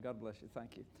God bless you.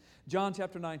 Thank you. John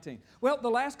chapter 19. Well, the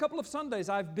last couple of Sundays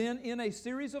I've been in a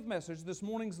series of messages. This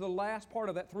morning's the last part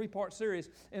of that three-part series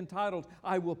entitled,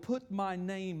 I Will Put My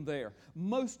Name There.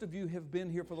 Most of you have been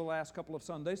here for the last couple of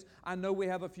Sundays. I know we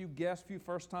have a few guests, few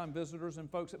first-time visitors, and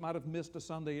folks that might have missed a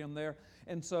Sunday in there.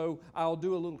 And so I'll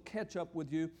do a little catch-up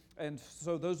with you. And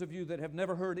so those of you that have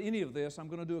never heard any of this, I'm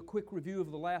going to do a quick review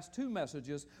of the last two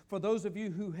messages. For those of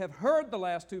you who have heard the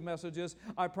last two messages,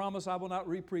 I promise I will not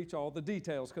repreach all the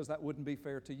details, because that wouldn't be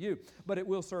fair to you. But it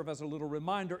will serve as a little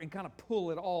reminder and kind of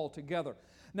pull it all together.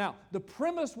 Now, the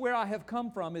premise where I have come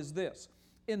from is this.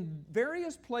 In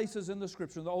various places in the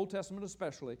Scripture, in the Old Testament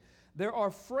especially, there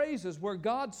are phrases where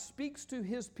God speaks to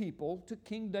His people, to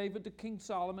King David, to King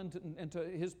Solomon, and to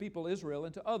His people Israel,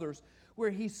 and to others, where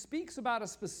He speaks about a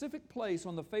specific place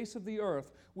on the face of the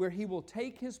earth where He will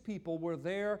take His people, where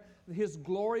there His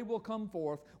glory will come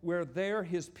forth, where there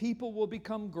His people will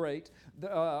become great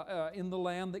in the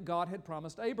land that God had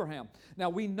promised Abraham. Now,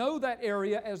 we know that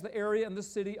area as the area in the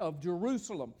city of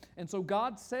Jerusalem. And so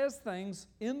God says things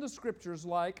in the Scriptures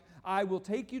like, I will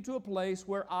take you to a place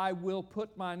where I will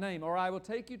put my name, or I will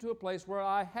take you to a place where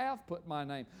I have put my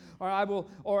name,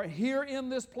 or here in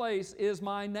this place is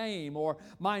my name, or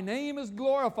my name is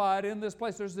glorified in this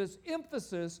place. There's this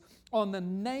emphasis on the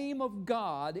name of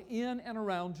God in and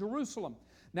around Jerusalem.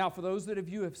 Now, for those that of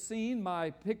you have seen my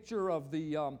picture of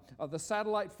the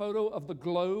satellite photo of the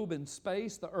globe in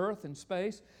space, the earth in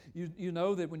space, you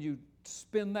know that when you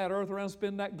spin that earth around,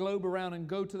 spin that globe around, and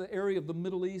go to the area of the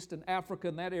Middle East and Africa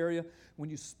and that area, when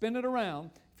you spin it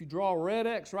around, if you draw a red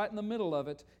X right in the middle of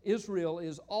it, Israel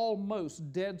is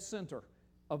almost dead center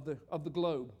of the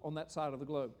globe, on that side of the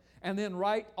globe. And then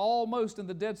right almost in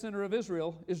the dead center of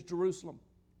Israel is Jerusalem.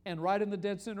 And right in the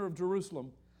dead center of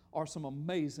Jerusalem are some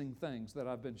amazing things that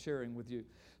I've been sharing with you.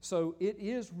 So it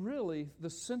is really the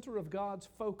center of God's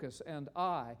focus and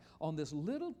eye on this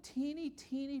little teeny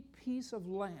piece of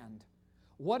land.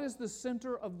 What is the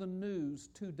center of the news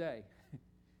today?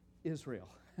 Israel.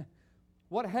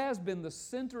 What has been the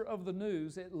center of the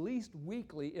news, at least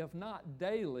weekly, if not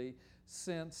daily,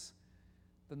 since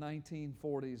the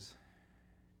 1940s,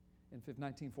 in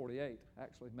 1948,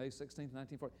 actually, May 16th,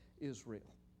 1940, Israel.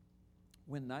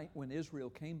 When Israel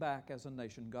came back as a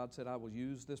nation, God said, I will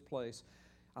use this place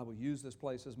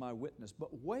as my witness.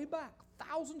 But way back,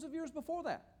 thousands of years before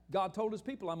that, God told His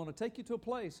people, I'm going to take you to a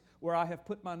place where I have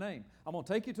put my name. I'm going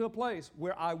to take you to a place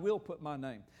where I will put my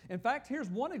name. In fact, here's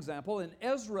one example in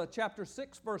Ezra chapter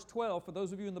 6, verse 12. For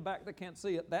those of you in the back that can't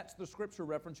see it, that's the scripture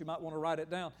reference. You might want to write it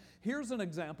down. Here's an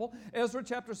example. Ezra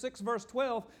chapter 6, verse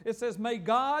 12, it says, May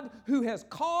God, who has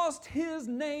caused His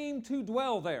name to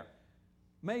dwell there.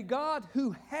 May God,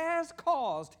 who has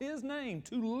caused His name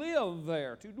to live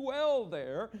there, to dwell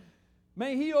there,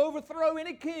 may He overthrow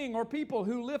any king or people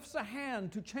who lifts a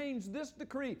hand to change this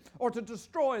decree or to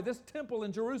destroy this temple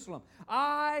in Jerusalem.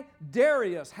 I,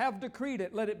 Darius, have decreed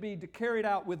it. Let it be carried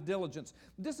out with diligence.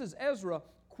 This is Ezra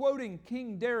quoting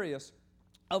King Darius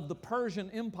of the Persian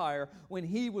Empire when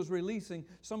he was releasing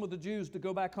some of the Jews to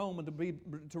go back home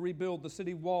and to rebuild the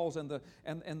city walls and the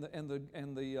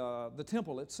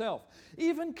temple itself.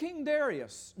 Even King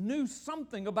Darius knew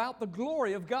something about the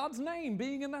glory of God's name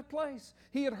being in that place.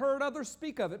 He had heard others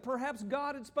speak of it. Perhaps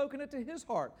God had spoken it to his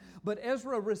heart. But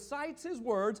Ezra recites his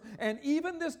words, and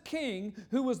even this king,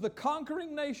 who was the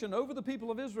conquering nation over the people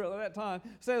of Israel at that time,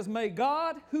 says, May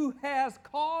God, who has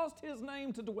caused His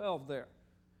name to dwell there.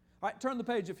 All right, turn the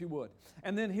page if you would.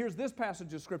 And then here's this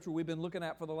passage of Scripture we've been looking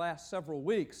at for the last several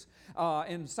weeks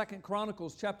in 2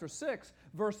 Chronicles chapter 6,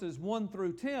 verses 1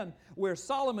 through 10, where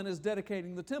Solomon is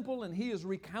dedicating the temple and he is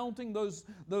recounting those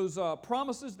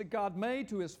promises that God made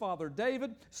to his father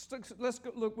David. Let's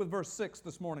look with verse 6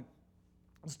 this morning.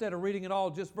 Instead of reading it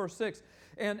all, just verse 6.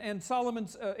 And Solomon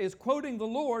is quoting the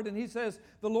Lord, and he says,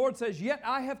 the Lord says, Yet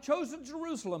I have chosen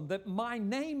Jerusalem that my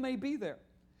name may be there.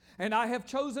 And I have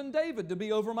chosen David to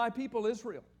be over my people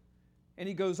Israel. And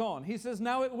he goes on. He says,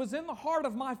 Now it was in the heart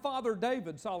of my father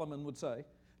David, Solomon would say,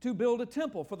 to build a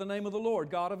temple for the name of the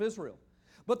Lord, God of Israel.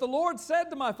 But the Lord said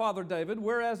to my father David,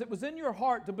 Whereas it was in your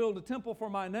heart to build a temple for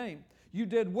my name, you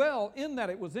did well in that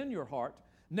it was in your heart.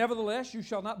 Nevertheless, you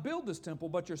shall not build this temple,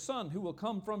 but your son, who will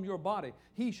come from your body,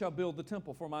 he shall build the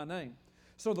temple for my name.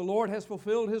 So the Lord has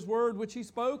fulfilled His word which He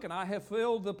spoke, and I have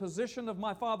filled the position of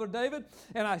my father David,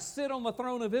 and I sit on the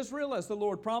throne of Israel as the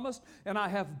Lord promised, and I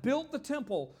have built the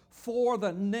temple for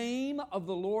the name of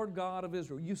the Lord God of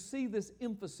Israel. You see this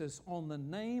emphasis on the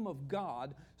name of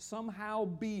God somehow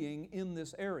being in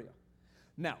this area.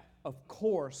 Now, of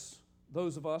course,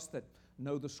 those of us that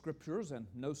know the Scriptures and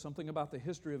know something about the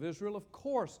history of Israel, of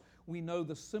course we know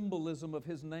the symbolism of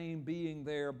His name being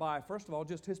there by, first of all,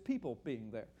 just His people being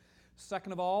there.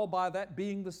 Second of all, by that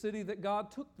being the city that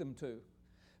God took them to.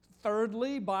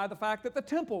 Thirdly, by the fact that the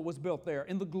temple was built there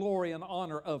in the glory and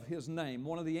honor of His name,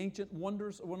 one of the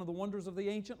wonders of the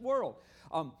ancient world.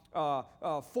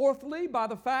 Fourthly, by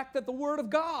the fact that the Word of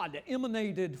God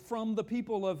emanated from the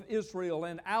people of Israel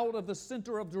and out of the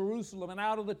center of Jerusalem and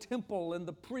out of the temple and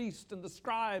the priests and the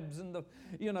scribes and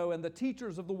the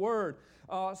teachers of the Word.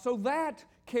 So that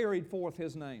carried forth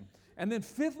His name. And then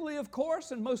fifthly, of course,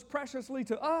 and most preciously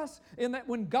to us, in that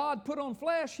when God put on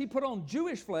flesh, He put on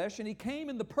Jewish flesh, and He came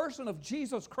in the person of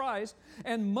Jesus Christ,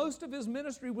 and most of His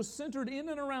ministry was centered in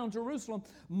and around Jerusalem.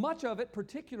 Much of it,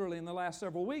 particularly in the last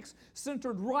several weeks,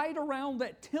 centered right around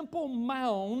that Temple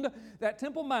Mount,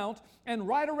 and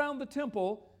right around the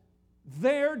temple.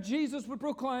 There, Jesus would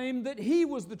proclaim that He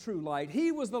was the true light.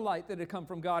 He was the light that had come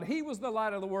from God. He was the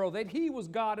light of the world, that He was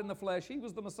God in the flesh. He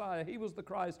was the Messiah. He was the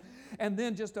Christ. And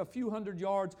then just a few hundred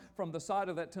yards from the side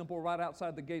of that temple, right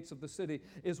outside the gates of the city,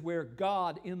 is where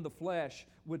God in the flesh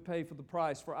would pay for the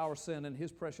price for our sin, and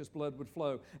His precious blood would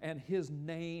flow, and His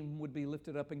name would be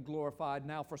lifted up and glorified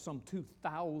now for some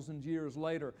 2,000 years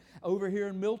later. Over here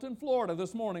in Milton, Florida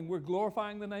this morning, we're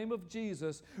glorifying the name of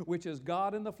Jesus, which is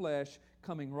God in the flesh,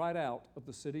 coming right out of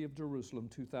the city of Jerusalem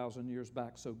 2,000 years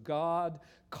back. So God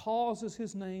causes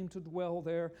His name to dwell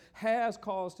there, has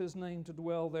caused His name to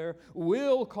dwell there,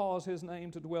 will cause His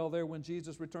name to dwell there. When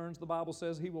Jesus returns, the Bible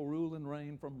says He will rule and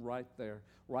reign from right there,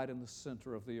 right in the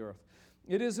center of the earth.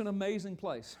 It is an amazing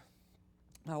place.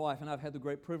 My wife and I have had the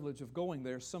great privilege of going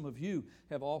there. Some of you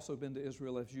have also been to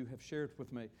Israel, as you have shared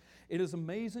with me. It is an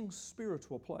amazing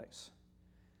spiritual place.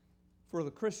 For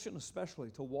the Christian especially,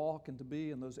 to walk and to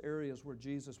be in those areas where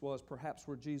Jesus was, perhaps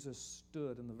where Jesus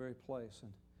stood in the very place,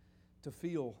 and to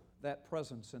feel that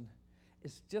presence. And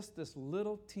it's just this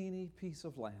little teeny piece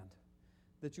of land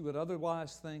that you would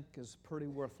otherwise think is pretty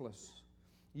worthless.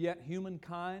 Yet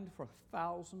humankind for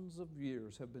thousands of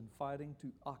years have been fighting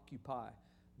to occupy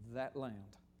that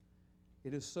land.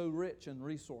 It is so rich in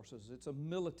resources. It's a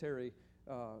military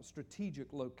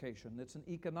strategic location. It's an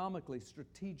economically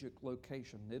strategic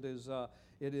location. It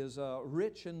is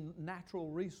rich in natural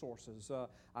resources.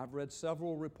 I've read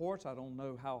several reports. I don't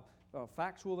know how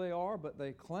factual they are, but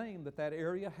they claim that that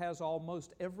area has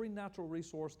almost every natural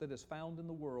resource that is found in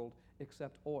the world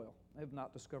except oil. They have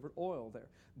not discovered oil there.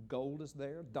 Gold is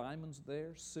there, diamonds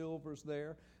there, silver's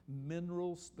there,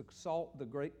 minerals, the salt, the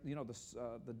great,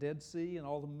 the Dead Sea and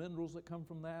all the minerals that come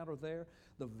from that are there.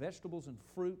 The vegetables and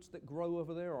fruits that grow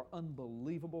over there are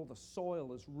unbelievable. The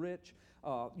soil is rich.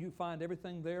 You find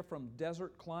everything there from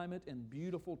desert climate and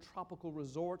beautiful tropical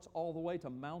resorts all the way to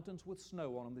mountains with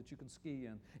snow on them that you can ski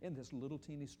in this little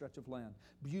teeny stretch of land.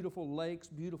 Beautiful lakes,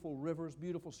 beautiful rivers,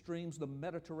 beautiful streams, the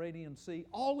Mediterranean Sea,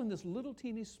 all in this little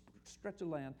teeny stretch of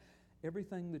land.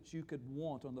 Everything that you could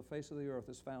want on the face of the earth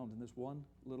is found in this one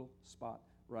little spot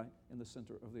right in the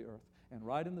center of the earth. And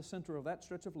right in the center of that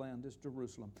stretch of land is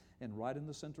Jerusalem. And right in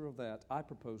the center of that, I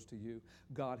propose to you,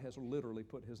 God has literally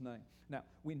put His name. Now,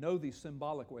 we know these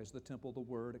symbolic ways, the temple, the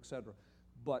Word, etc.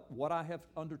 But what I have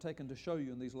undertaken to show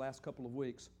you in these last couple of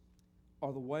weeks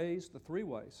are the three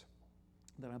ways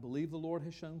that I believe the Lord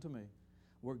has shown to me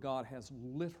where God has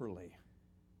literally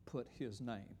put His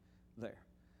name there.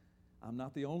 I'm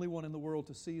not the only one in the world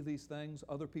to see these things.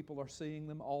 Other people are seeing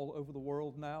them all over the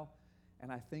world now.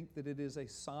 And I think that it is a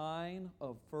sign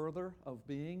of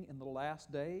being in the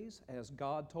last days. As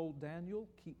God told Daniel,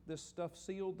 keep this stuff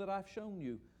sealed that I've shown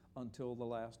you until the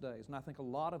last days. And I think a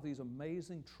lot of these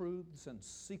amazing truths and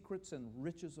secrets and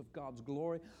riches of God's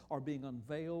glory are being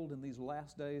unveiled in these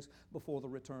last days before the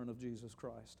return of Jesus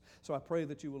Christ. So I pray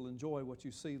that you will enjoy what you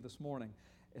see this morning,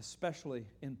 especially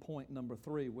in point number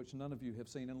 3, which none of you have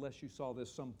seen unless you saw this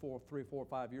some 3, 4,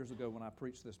 5 years ago when I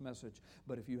preached this message.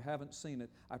 But if you haven't seen it,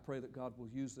 I pray that God will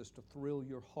use this to thrill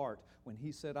your heart. When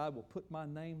He said, I will put my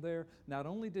name there, not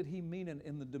only did He mean it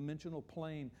in the dimensional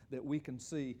plane that we can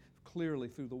see clearly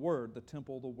through the Word, the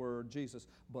temple, the Word, Jesus,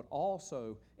 but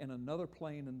also in another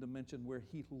plane and dimension where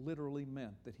He literally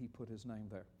meant that He put His name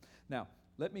there. Now,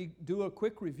 let me do a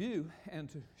quick review and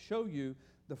to show you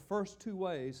the first 2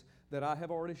 ways that I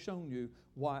have already shown you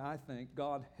why I think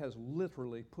God has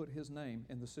literally put His name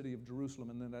in the city of Jerusalem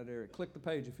and in that area. Click the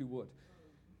page if you would.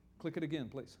 Click it again,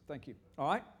 please. Thank you. All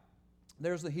right.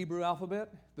 There's the Hebrew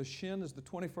alphabet. The Shin is the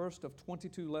 21st of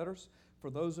 22 letters. For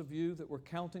those of you that were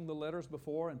counting the letters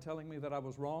before and telling me that I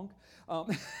was wrong,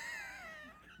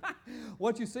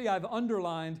 what you see, I've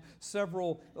underlined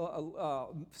several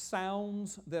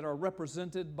sounds that are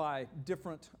represented by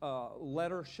different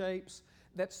letter shapes.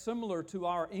 That's similar to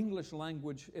our English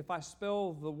language. If I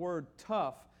spell the word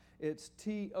tough, it's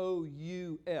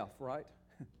T-O-U-F, right?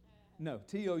 No,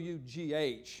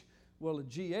 T-O-U-G-H. Well, a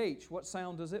G-H, what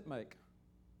sound does it make?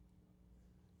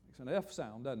 It's an F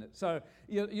sound, doesn't it? So,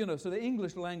 so the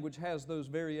English language has those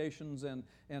variations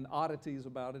and oddities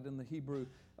about it, and the Hebrew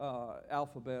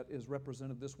alphabet is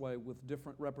represented this way with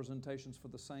different representations for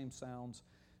the same sounds.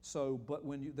 So, but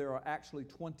there are actually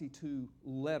 22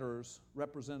 letters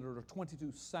represented, or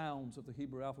 22 sounds of the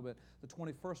Hebrew alphabet. The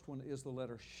 21st one is the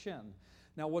letter Shin.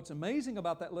 Now, what's amazing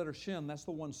about that letter Shin, that's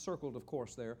the one circled, of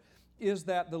course, there, is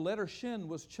that the letter Shin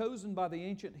was chosen by the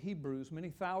ancient Hebrews many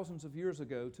thousands of years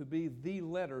ago to be the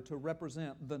letter to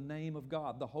represent the name of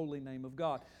God, the holy name of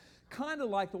God. Kind of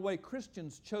like the way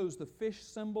Christians chose the fish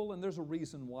symbol, and there's a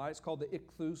reason why. It's called the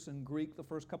ichthus in Greek. The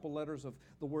first couple letters of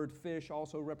the word fish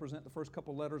also represent the first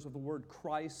couple letters of the word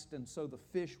Christ, and so the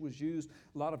fish was used.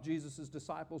 A lot of Jesus'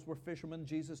 disciples were fishermen.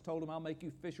 Jesus told them, I'll make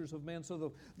you fishers of men.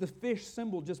 So the fish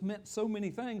symbol just meant so many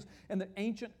things, and the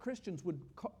ancient Christians would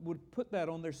put that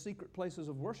on their secret places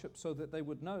of worship so that they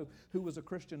would know who was a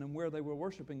Christian and where they were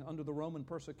worshiping under the Roman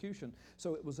persecution.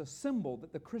 So it was a symbol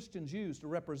that the Christians used to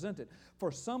represent it.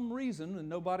 For some reason, and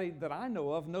nobody that I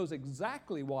know of knows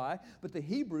exactly why, but the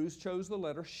Hebrews chose the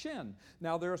letter Shin.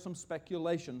 Now, there are some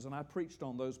speculations, and I preached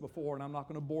on those before, and I'm not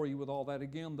going to bore you with all that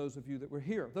again, those of you that were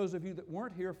here. Those of you that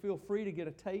weren't here, feel free to get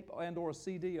a tape and or a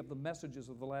CD of the messages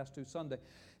of the last two Sundays,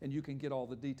 and you can get all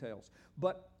the details.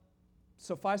 But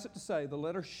suffice it to say, the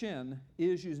letter Shin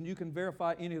is used, and you can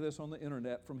verify any of this on the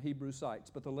internet from Hebrew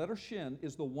sites, but the letter Shin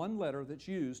is the one letter that's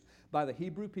used by the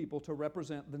Hebrew people to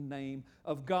represent the name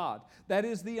of God. That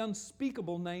is the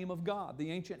unspeakable name of God.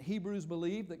 The ancient Hebrews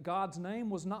believed that God's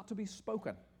name was not to be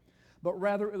spoken, but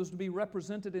rather it was to be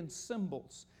represented in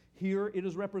symbols. Here it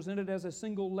is represented as a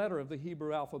single letter of the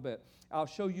Hebrew alphabet. I'll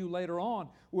show you later on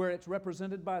where it's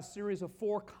represented by a series of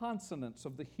 4 consonants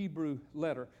of the Hebrew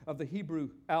letter, of the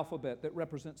Hebrew alphabet that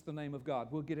represents the name of God.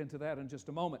 We'll get into that in just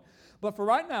a moment. But for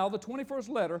right now, the 21st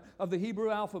letter of the Hebrew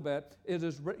alphabet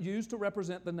is used to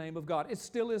represent the name of God. It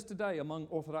still is today among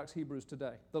Orthodox Hebrews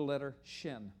today, the letter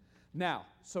Shin. Now,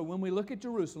 so when we look at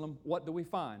Jerusalem, what do we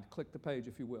find? Click the page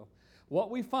if you will.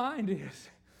 What we find is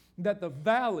that the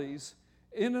valleys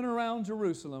in and around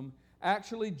Jerusalem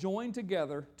actually join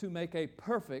together to make a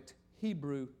perfect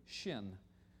Hebrew Shin.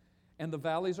 And the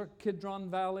valleys are Kidron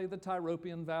Valley, the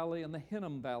Tyropoeon Valley, and the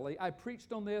Hinnom Valley. I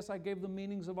preached on this. I gave the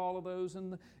meanings of all of those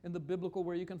in the biblical,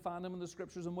 where you can find them in the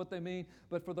Scriptures and what they mean.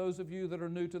 But for those of you that are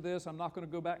new to this, I'm not going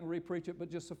to go back and re-preach it,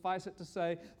 but just suffice it to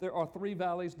say there are 3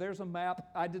 valleys. There's a map.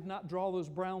 I did not draw those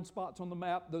brown spots on the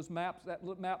map. Those maps, that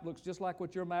map looks just like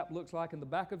what your map looks like in the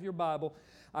back of your Bible.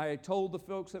 I told the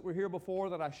folks that were here before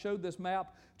that I showed this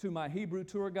map to my Hebrew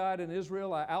tour guide in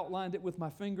Israel. I outlined it with my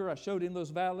finger. I showed him those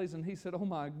valleys, and he said, oh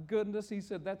my goodness. He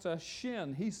said, that's a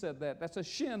Shin. He said that. That's a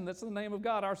Shin. That's the name of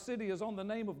God. Our city is on the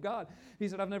name of God. He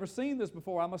said, I've never seen this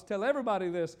before. I must tell everybody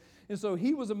this. And so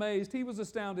he was amazed. He was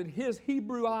astounded. His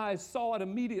Hebrew eyes saw it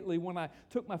immediately when I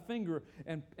took my finger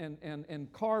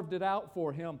and carved it out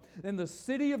for him. And the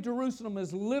city of Jerusalem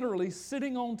is literally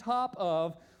sitting on top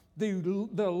of the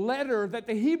letter that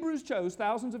the Hebrews chose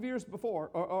thousands of years before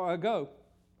or ago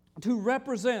to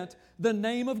represent the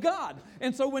name of God.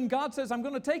 And so when God says, I'm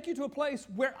going to take you to a place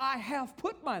where I have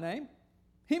put my name,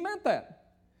 He meant that.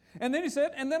 And then He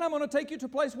said, and then I'm going to take you to a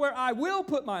place where I will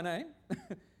put my name.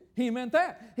 He meant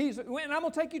that. He said, and I'm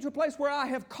going to take you to a place where I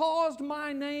have caused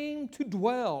my name to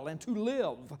dwell and to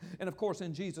live. And of course,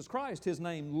 in Jesus Christ, His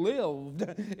name lived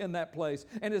in that place.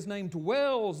 And His name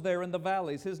dwells there in the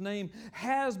valleys. His name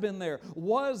has been there,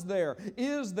 was there,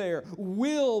 is there,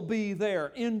 will be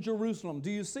there in Jerusalem.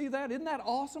 Do you see that? Isn't that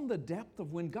awesome? The depth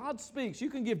of when God speaks. You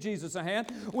can give Jesus a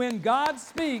hand. When God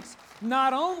speaks,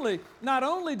 not only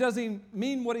does He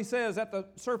mean what He says at the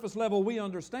surface level we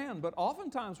understand, but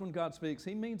oftentimes when God speaks,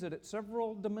 He means it at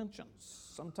several dimensions,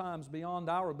 sometimes beyond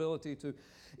our ability to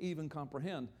even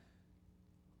comprehend.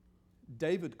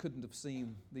 David couldn't have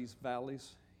seen these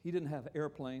valleys. He didn't have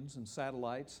airplanes and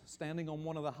satellites. Standing on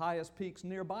one of the highest peaks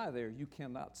nearby there, you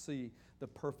cannot see the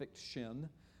perfect Shin.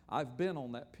 I've been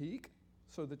on that peak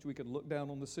so that we could look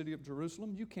down on the city of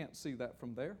Jerusalem. You can't see that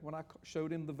from there. When I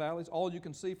showed him the valleys, all you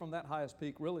can see from that highest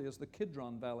peak really is the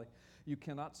Kidron Valley. You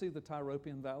cannot see the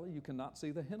Tyropoeon Valley. You cannot see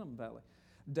the Hinnom Valley.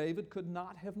 David could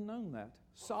not have known that.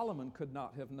 Solomon could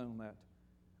not have known that.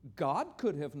 God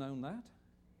could have known that.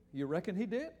 You reckon He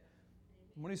did?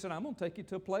 When He said, I'm going to take you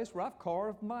to a place where I've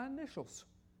carved my initials.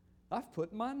 I've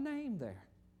put my name there.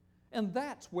 And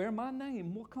that's where my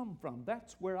name will come from.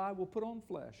 That's where I will put on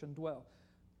flesh and dwell.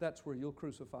 That's where you'll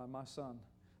crucify my Son.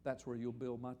 That's where you'll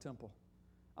build my temple.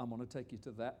 I'm going to take you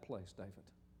to that place, David.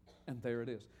 And there it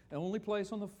is. The only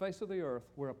place on the face of the earth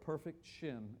where a perfect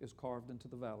shin is carved into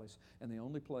the valleys, and the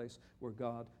only place where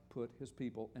God put His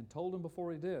people and told Him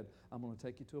before He did, I'm going to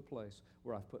take you to a place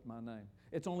where I've put my name.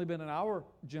 It's only been in our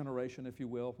generation, if you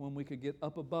will, when we could get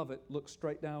up above it, look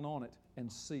straight down on it,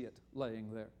 and see it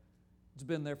laying there. It's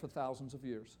been there for thousands of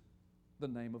years, the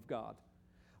name of God.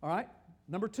 All right,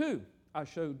 number 2, I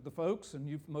showed the folks,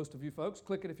 and most of you folks,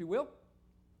 click it if you will.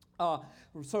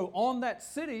 So on that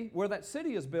city, where that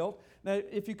city is built, now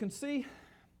if you can see,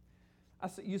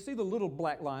 you see the little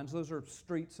black lines, those are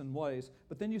streets and ways,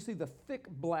 but then you see the thick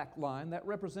black line, that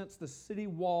represents the city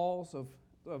walls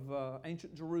of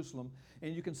ancient Jerusalem,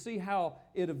 and you can see how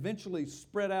it eventually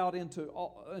spread out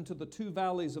into the two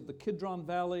valleys of the Kidron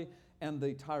Valley and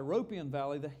the Tyropoeon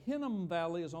Valley. The Hinnom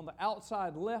Valley is on the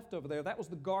outside left over there. That was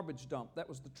the garbage dump. That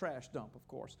was the trash dump, of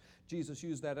course. Jesus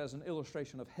used that as an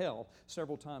illustration of hell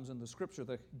several times in the Scripture.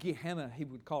 The Gehenna, He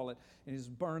would call it, and it's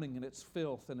burning and it's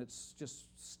filth and it's just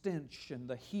stench and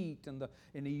the heat, and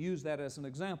He used that as an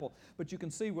example. But you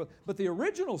can see, but the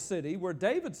original city where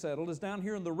David settled is down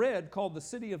here in the red, called the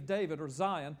City of David, or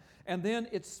Zion, and then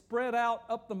it's spread out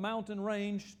up the mountain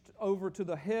range over to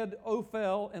the head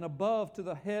Ophel, and above to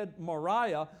the head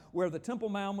Moriah, where the Temple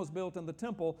Mount was built in the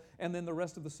temple, and then the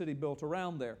rest of the city built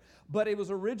around there. But it was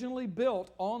originally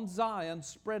built on Zion,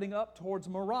 spreading up towards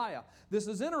Moriah. This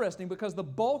is interesting because the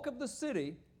bulk of the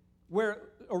city, where it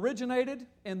originated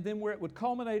and then where it would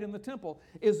culminate in the temple,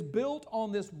 is built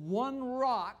on this one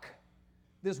rock,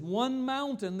 this one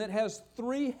mountain that has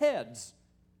 3 heads.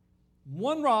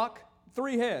 One rock,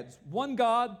 3 heads, one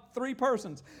God, 3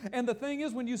 persons. And the thing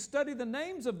is, when you study the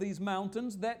names of these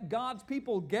mountains that God's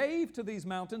people gave to these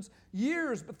mountains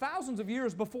thousands of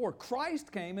years before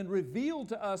Christ came and revealed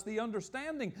to us the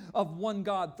understanding of one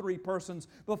God, 3 persons,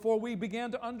 before we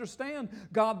began to understand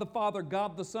God the Father,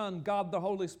 God the Son, God the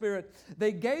Holy Spirit,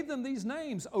 they gave them these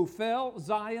names, Ophel,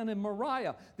 Zion, and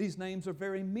Moriah. These names are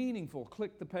very meaningful.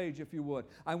 Click the page if you would.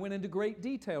 I went into great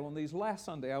detail on these last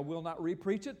Sunday. I will not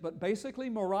repreach it, but basically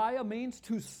Moriah means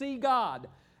to see God.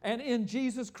 And in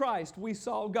Jesus Christ we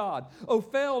saw God.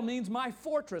 Ophel means my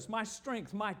fortress, my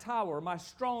strength, my tower, my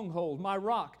stronghold, my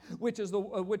rock, which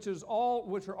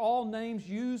are all names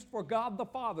used for God the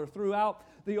Father throughout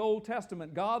the Old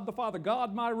Testament. God the Father,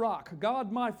 God my rock,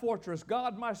 God my fortress,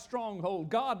 God my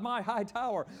stronghold, God my high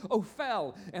tower,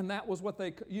 Ophel. And that was what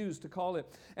they used to call it.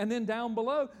 And then down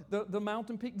below, the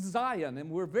mountain peak Zion, and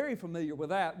we're very familiar with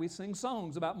that. We sing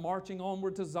songs about marching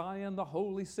onward to Zion, the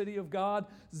holy city of God.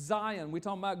 Zion, we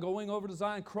talk about going over to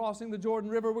Zion, crossing the Jordan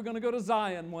River. We're going to go to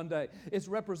Zion one day. It's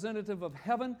representative of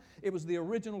heaven. It was the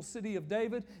original city of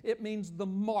David. It means the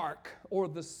mark or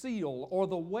the seal or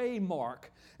the way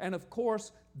mark. And of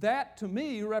course, that to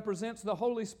me represents the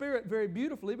Holy Spirit very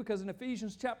beautifully, because in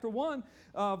Ephesians chapter 1,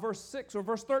 verse 6 or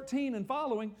verse 13 and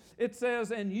following, it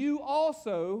says, and you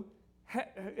also,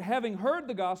 having heard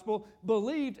the gospel,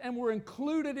 believed and were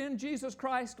included in Jesus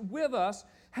Christ with us,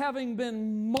 having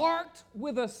been marked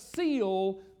with a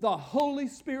seal, the Holy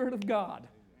Spirit of God.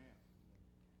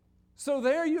 So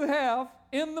there you have,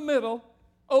 in the middle,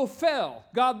 Ophel,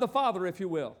 God the Father, if you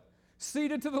will.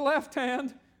 Seated to the left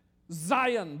hand,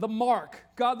 Zion, the mark,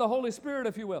 God the Holy Spirit,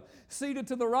 if you will. Seated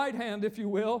to the right hand, if you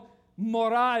will,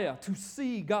 Moriah, to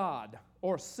see God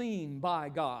or seen by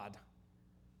God.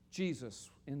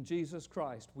 Jesus, in Jesus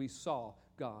Christ, we saw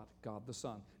God, God the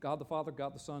Son. God the Father,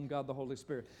 God the Son, God the Holy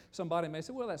Spirit. Somebody may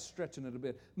say, well, that's stretching it a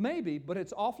bit. Maybe, but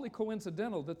it's awfully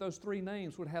coincidental that those 3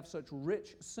 names would have such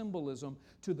rich symbolism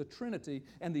to the Trinity,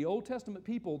 and the Old Testament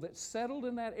people that settled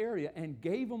in that area and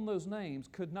gave them those names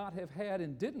could not have had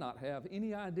and did not have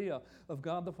any idea of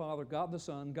God the Father, God the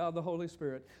Son, God the Holy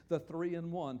Spirit, the 3 in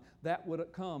 1. That would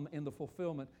come in the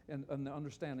fulfillment and the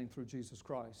understanding through Jesus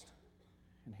Christ.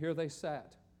 And here they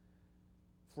sat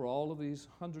for all of these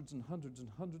hundreds and hundreds and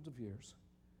hundreds of years,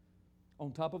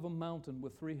 on top of a mountain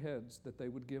with 3 heads that they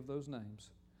would give those names,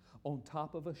 on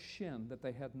top of a shin that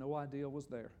they had no idea was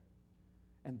there.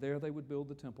 And there they would build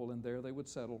the temple, and there they would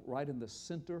settle, right in the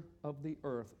center of the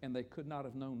earth, and they could not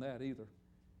have known that either.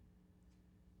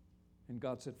 And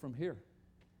God said, from here,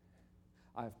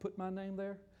 I have put my name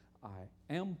there,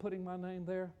 I am putting my name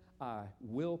there, I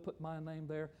will put my name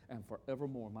there, and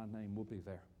forevermore my name will be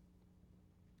there.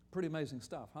 Pretty amazing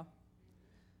stuff, huh?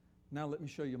 Now let me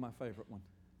show you my favorite one.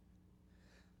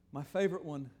 My favorite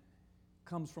one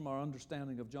comes from our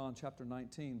understanding of John chapter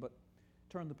 19, but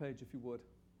turn the page if you would.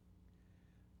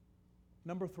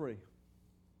 Number 3.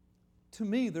 To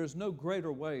me, there's no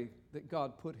greater way that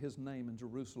God put His name in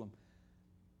Jerusalem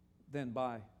than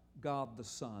by God the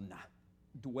Son.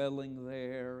 dwelling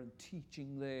there and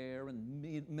teaching there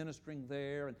and ministering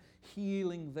there and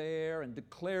healing there and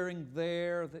declaring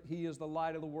there that He is the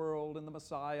light of the world and the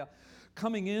Messiah.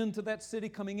 Coming into that city,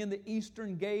 coming in the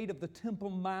eastern gate of the Temple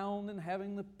Mount and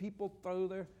having the people throw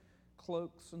their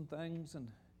cloaks and things and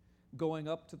going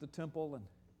up to the temple, and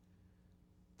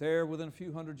there within a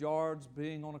few hundred yards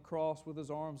being on a cross with His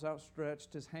arms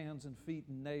outstretched, His hands and feet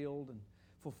nailed, and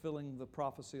fulfilling the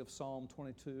prophecy of Psalm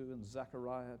 22 and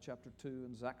Zechariah chapter 2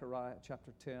 and Zechariah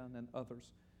chapter 10 and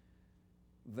others.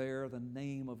 There the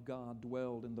name of God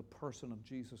dwelled in the person of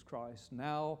Jesus Christ.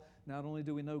 Now, not only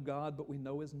do we know God, but we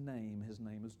know His name. His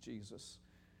name is Jesus,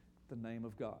 the name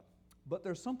of God. But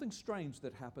there's something strange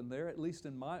that happened there, at least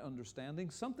in my understanding,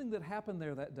 something that happened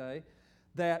there that day,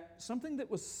 that something that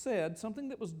was said, something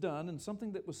that was done, and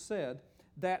something that was said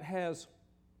that has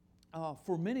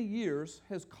for many years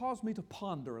has caused me to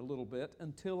ponder a little bit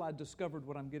until I discovered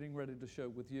what I'm getting ready to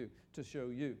show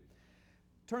you.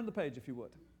 Turn the page if you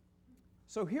would.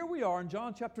 So here we are in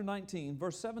John chapter 19,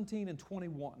 verse 17 and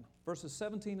 21. Verses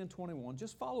 17 and 21.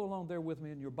 Just follow along there with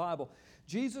me in your Bible.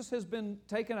 Jesus has been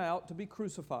taken out to be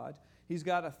crucified. He's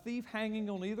got a thief hanging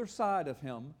on either side of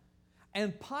Him.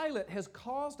 And Pilate has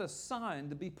caused a sign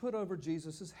to be put over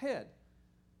Jesus' head.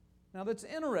 Now that's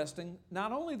interesting,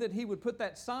 not only that he would put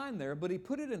that sign there, but he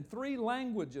put it in 3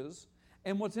 languages.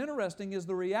 And what's interesting is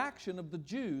the reaction of the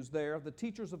Jews there, the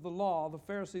teachers of the law, the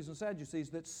Pharisees and Sadducees,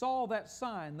 that saw that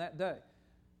sign that day.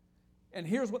 And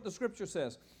here's what the Scripture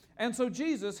says. And so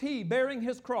Jesus, He, bearing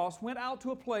His cross, went out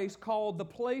to a place called the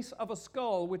place of a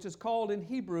skull, which is called in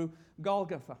Hebrew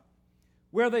Golgotha,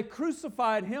 where they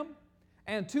crucified Him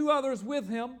and 2 others with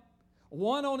Him,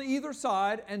 one on either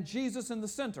side, and Jesus in the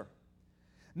center.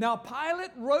 Now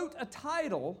Pilate wrote a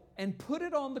title and put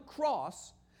it on the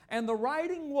cross, and the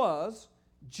writing was,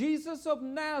 Jesus of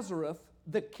Nazareth,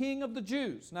 the King of the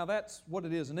Jews. Now that's what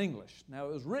it is in English. Now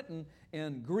it was written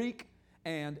in Greek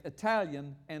and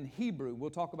Italian and Hebrew. We'll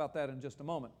talk about that in just a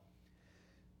moment.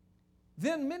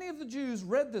 Then many of the Jews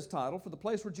read this title, for the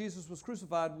place where Jesus was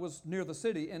crucified was near the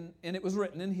city, and it was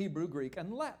written in Hebrew, Greek,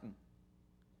 and Latin.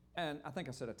 And I think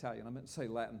I said Italian, I meant to say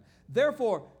Latin.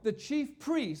 Therefore, the chief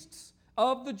priests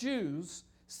of the Jews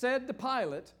said to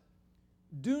Pilate,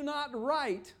 do not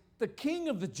write the King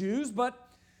of the Jews, but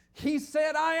he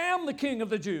said, I am the King of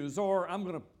the Jews. Or I'm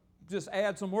going to just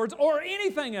add some words, or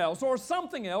anything else, or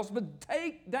something else, but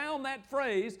take down that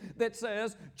phrase that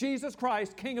says, Jesus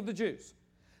Christ, King of the Jews.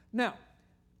 Now,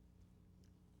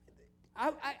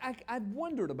 I've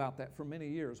wondered about that for many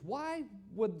years. Why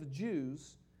would the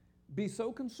Jews be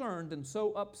so concerned and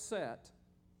so upset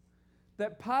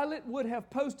that Pilate would have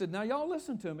posted, now y'all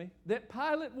listen to me, that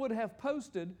Pilate would have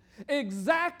posted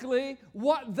exactly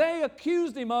what they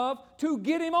accused Him of to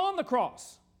get Him on the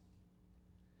cross?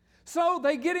 So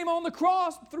they get Him on the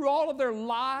cross through all of their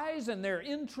lies and their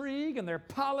intrigue and their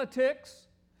politics.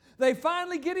 They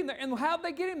finally get Him there. And how'd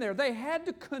they get Him there? They had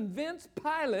to convince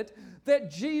Pilate that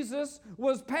Jesus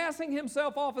was passing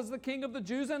Himself off as the King of the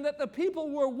Jews and that the people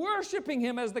were worshiping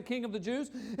Him as the King of the Jews.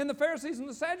 And the Pharisees and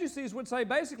the Sadducees would say,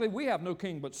 basically, we have no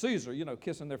king but Caesar,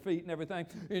 kissing their feet and everything.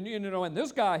 And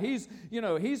this guy, he's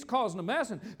causing a mess,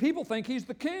 and people think he's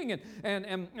the king,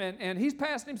 and he's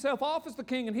passing himself off as the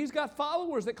king, and he's got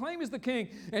followers that claim he's the king.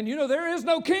 And there is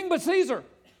no king but Caesar.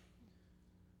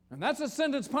 And that's a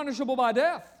sentence punishable by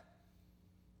death.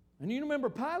 And you remember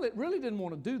Pilate really didn't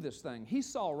want to do this thing. He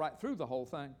saw right through the whole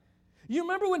thing. You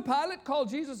remember when Pilate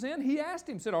called Jesus in, he asked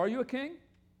Him, said, are you a king?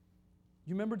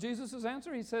 You remember Jesus'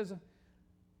 answer? He says,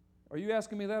 are you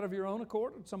asking me that of your own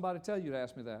accord? Or did somebody tell you to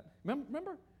ask me that?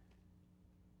 Remember?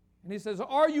 And he says,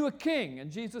 are you a king?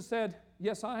 And Jesus said,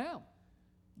 yes, I am,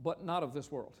 but not of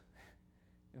this world.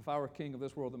 If I were a king of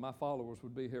this world, then my followers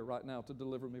would be here right now to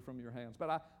deliver me from your hands.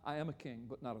 But I am a king,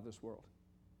 but not of this world.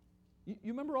 You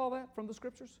remember all that from the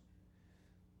Scriptures?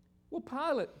 Well,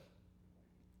 Pilate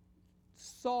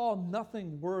saw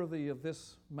nothing worthy of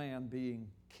this man being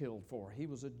killed for. He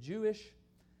was a Jewish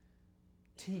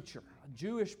teacher, a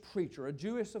Jewish preacher, a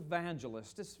Jewish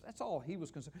evangelist. That's all he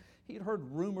was concerned. He'd heard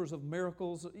rumors of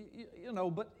miracles,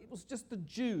 but it was just the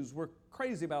Jews were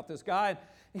crazy about this guy.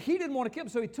 And he didn't want to kill him,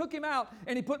 so he took him out,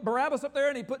 and he put Barabbas up there,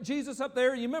 and he put Jesus up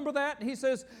there. You remember that? And he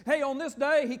says, hey, on this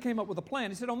day, he came up with a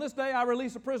plan. He said, on this day, I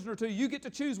release a prisoner to you. You get to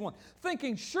choose one.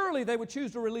 Thinking surely they would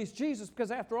choose to release Jesus,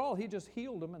 because after all, He just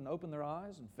healed them and opened their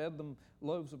eyes and fed them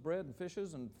loaves of bread and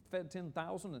fishes and fed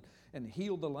 10,000 and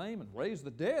healed the lame and raised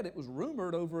the dead. It was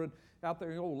rumored over out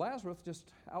there in old Lazarus, just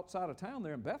outside of town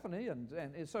there in Bethany.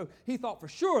 And so he thought for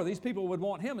sure these people would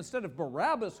want him instead of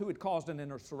Barabbas, who had caused an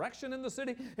insurrection in the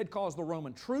city, had caused the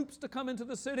Roman troops to come into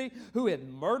the city, who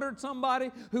had murdered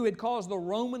somebody, who had caused the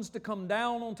Romans to come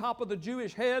down on top of the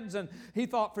Jewish heads. And he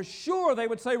thought for sure they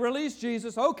would say, release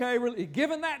Jesus. Okay,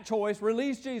 given that choice,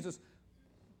 release Jesus.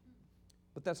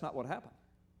 But that's not what happened.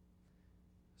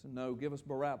 He said, no, give us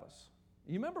Barabbas.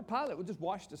 You remember Pilate would just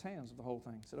washed his hands of the whole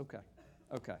thing. He said,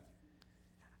 okay.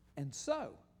 And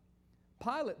so,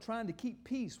 Pilate, trying to keep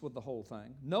peace with the whole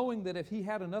thing, knowing that if he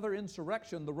had another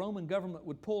insurrection, the Roman government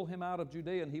would pull him out of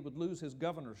Judea and he would lose his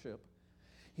governorship,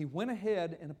 he went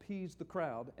ahead and appeased the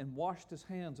crowd and washed his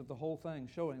hands of the whole thing,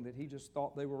 showing that he just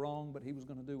thought they were wrong, but he was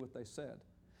going to do what they said.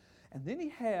 And then he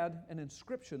had an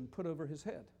inscription put over his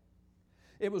head.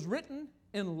 It was written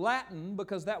in Latin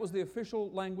because that was the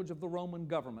official language of the Roman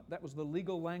government. That was the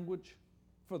legal language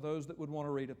for those that would want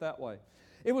to read it that way.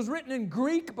 It was written in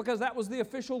Greek because that was the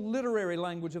official literary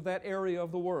language of that area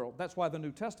of the world. That's why the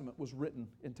New Testament was written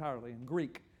entirely in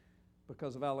Greek,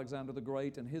 because of Alexander the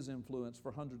Great and his influence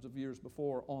for hundreds of years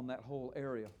before on that whole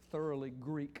area, thoroughly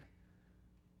Greek.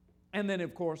 And then,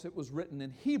 of course, it was written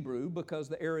in Hebrew because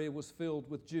the area was filled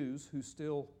with Jews who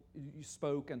still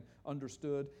spoke and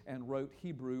understood and wrote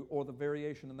Hebrew, or the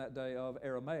variation in that day of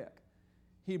Aramaic.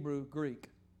 Hebrew, Greek,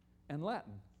 and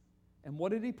Latin. And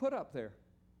what did he put up there?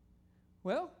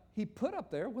 Well, he put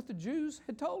up there what the Jews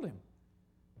had told him.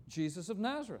 Jesus of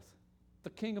Nazareth,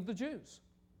 the King of the Jews.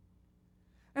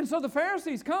 And so the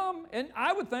Pharisees come, and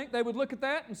I would think they would look at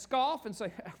that and scoff and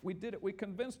say, we did it, we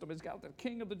convinced him, he's got the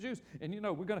King of the Jews. And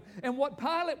we're going to... And what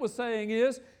Pilate was saying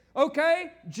is,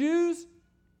 okay, Jews,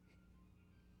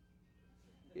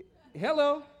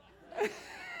 hello.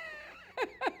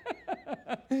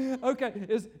 Okay,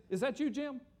 is that you,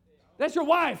 Jim? That's your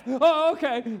wife. Oh,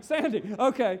 okay. Sandy.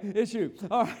 Okay, it's you.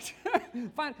 All right.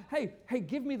 Fine. Hey,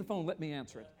 give me the phone. Let me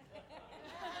answer it.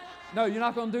 No, you're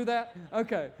not going to do that?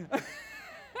 Okay.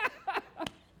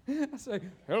 I say,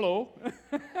 hello.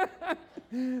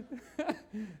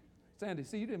 Sandy,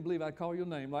 see, you didn't believe I'd call your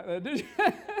name like that, did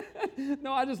you?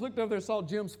 No, I just looked over there, saw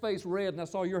Jim's face red, and I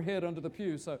saw your head under the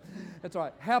pew, so that's all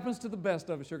right. Happens to the best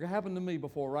of us, sugar. Happened to me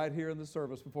before, right here in the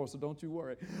service before, so don't you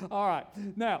worry. All right.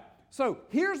 Now, so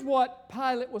here's what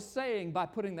Pilate was saying by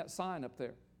putting that sign up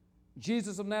there.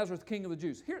 Jesus of Nazareth, King of the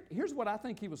Jews. Here's what I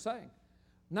think he was saying.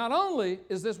 Not only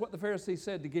is this what the Pharisees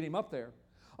said to get him up there,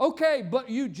 okay, but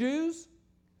you Jews,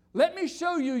 let me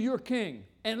show you your king,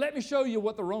 and let me show you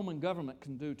what the Roman government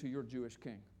can do to your Jewish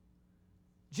king.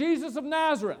 Jesus of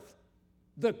Nazareth,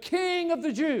 the King of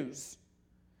the Jews,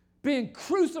 being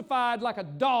crucified like a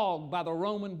dog by the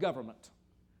Roman government.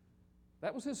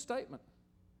 That was his statement.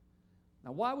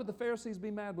 Now, why would the Pharisees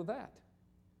be mad with that?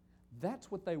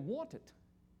 That's what they wanted.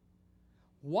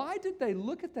 Why did they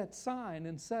look at that sign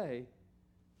and say,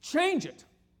 change it?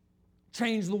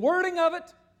 Change the wording of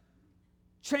it.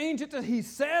 Change it to, he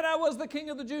said I was the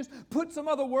King of the Jews. Put some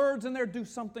other words in there. Do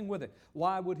something with it.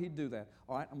 Why would he do that?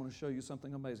 All right, I'm going to show you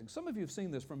something amazing. Some of you have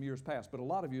seen this from years past, but a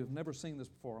lot of you have never seen this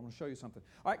before. I'm going to show you something.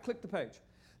 All right, click the page.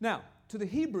 Now, to the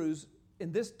Hebrews,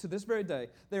 to this very day,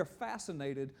 they are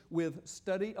fascinated with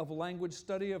study of language,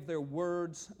 study of their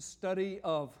words, study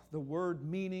of the word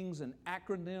meanings and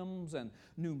acronyms and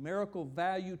numerical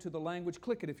value to the language.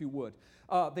 Click it if you would.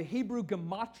 The Hebrew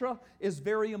Gematria is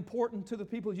very important to the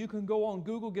people. You can go on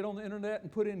Google, get on the internet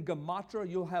and put in Gematria.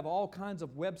 You'll have all kinds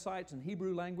of websites and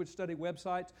Hebrew language study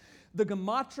websites. The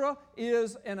Gematria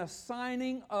is an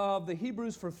assigning of the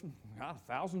Hebrews for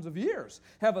thousands of years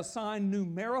have assigned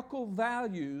numerical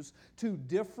values to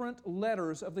different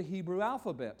letters of the Hebrew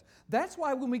alphabet. That's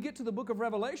why when we get to the book of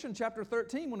Revelation, chapter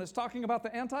 13, when it's talking about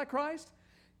the Antichrist,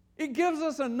 it gives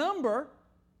us a number.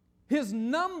 His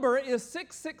number is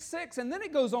 666, and then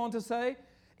it goes on to say,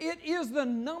 it is the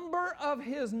number of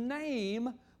his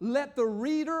name, let the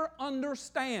reader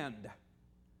understand.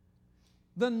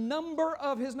 The number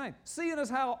of his name. Seeing as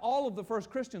how all of the first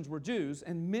Christians were Jews,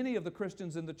 and many of the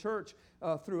Christians in the church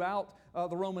throughout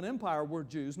the Roman Empire were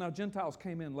Jews. Now, Gentiles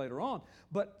came in later on,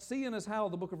 but seeing as how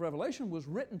the book of Revelation was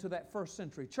written to that first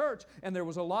century church, and there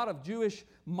was a lot of Jewish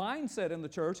mindset in the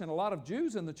church and a lot of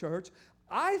Jews in the church,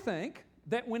 I think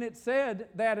that when it said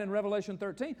that in Revelation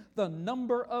 13, the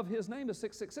number of his name is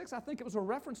 666, I think it was a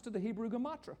reference to the Hebrew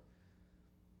Gematria.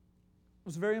 It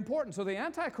was very important. So the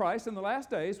Antichrist in the last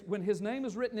days, when his name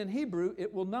is written in Hebrew,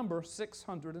 it will number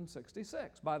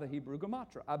 666 by the Hebrew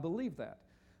Gematria. I believe that.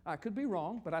 I could be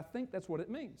wrong, but I think that's what it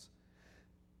means.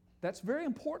 That's very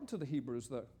important to the Hebrews,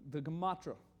 though, the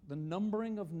Gematria, the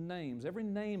numbering of names. Every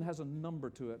name has a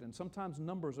number to it, and sometimes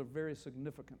numbers are very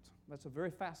significant. That's a very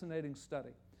fascinating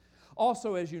study.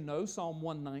 Also, as you know, Psalm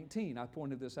 119, I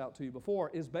pointed this out to you before,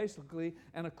 is basically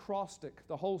an acrostic.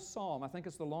 The whole psalm, I think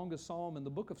it's the longest psalm in the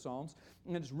book of Psalms,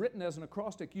 and it's written as an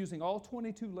acrostic using all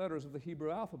 22 letters of the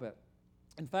Hebrew alphabet.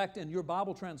 In fact, in your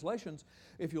Bible translations,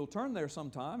 if you'll turn there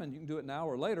sometime, and you can do it now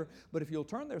or later, but if you'll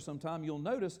turn there sometime, you'll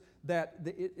notice that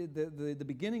the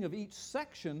beginning of each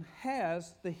section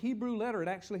has the Hebrew letter. It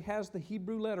actually has the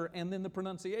Hebrew letter and then the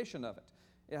pronunciation of it,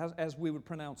 as we would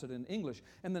pronounce it in English.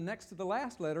 And the next to the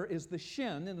last letter is the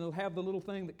shin, and it'll have the little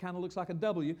thing that kind of looks like a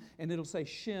W, and it'll say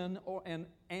shin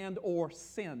or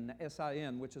sin,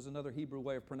 S-I-N, which is another Hebrew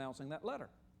way of pronouncing that letter.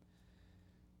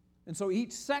 And so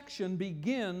each section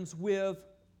begins with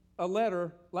a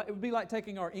letter. It would be like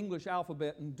taking our English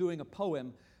alphabet and doing a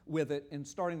poem with it and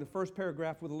starting the first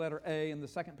paragraph with the letter A and the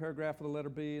second paragraph with the letter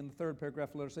B and the third paragraph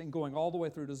with the letter C and going all the way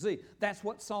through to Z. That's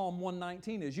what Psalm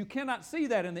 119 is. You cannot see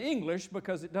that in the English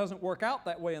because it doesn't work out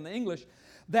that way in the English.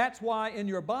 That's why in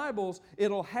your Bibles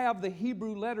it'll have the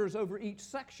Hebrew letters over each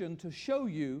section to show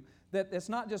you that it's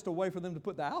not just a way for them to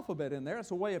put the alphabet in there,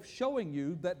 it's a way of showing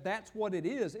you that that's what it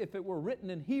is. If it were written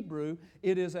in Hebrew,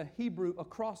 it is a Hebrew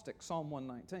acrostic, Psalm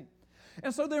 119.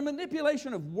 And so their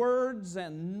manipulation of words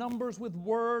and numbers with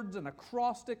words and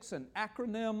acrostics and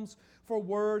acronyms for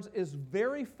words is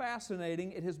very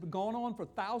fascinating. It has gone on for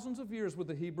thousands of years with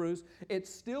the Hebrews.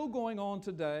 It's still going on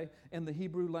today in the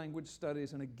Hebrew language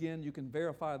studies. And again, you can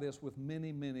verify this with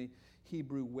many, many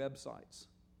Hebrew websites.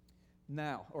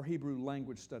 Now, or Hebrew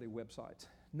language study websites.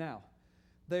 Now,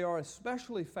 they are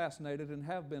especially fascinated and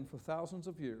have been for thousands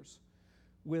of years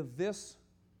with this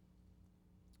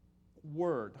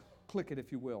word. Click it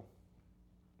if you will.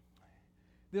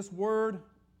 This word,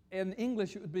 in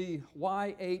English it would be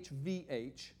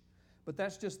YHVH, but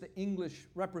that's just the English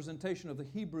representation of the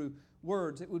Hebrew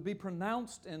words. It would be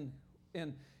pronounced in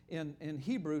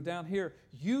Hebrew down here,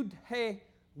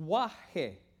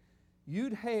 Yud-He-Wah-He.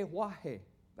 Yud-He-Wah-He.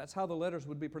 That's how the letters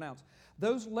would be pronounced.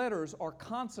 Those letters are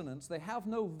consonants. They have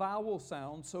no vowel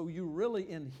sound, so you really,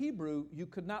 in Hebrew, you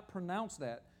could not pronounce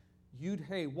that.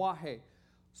 Yud-He-Wah-He.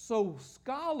 So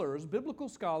scholars, biblical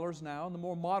scholars now in the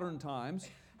more modern times,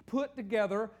 put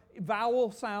together vowel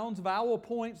sounds, vowel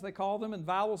points they call them, and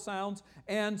vowel sounds,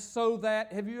 and so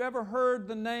that, have you ever heard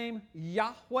the name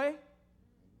Yahweh?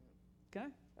 Okay,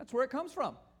 that's where it comes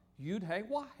from.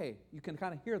 Yud-He-Wah-He. You can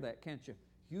kind of hear that, can't you?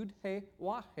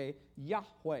 Yud-He-Wah-He,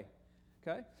 Yahweh.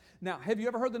 Okay? Now, have you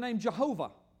ever heard the name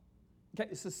Jehovah? Okay,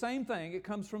 it's the same thing. It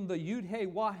comes from the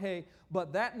Yud-He-Wah-He,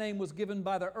 but that name was given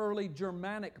by the early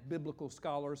Germanic biblical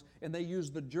scholars, and they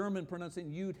used the German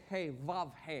pronunciation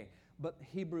Yud-He-Vav-He. But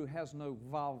Hebrew has no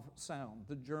Vav sound.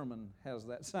 The German has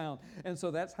that sound. And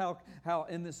so that's how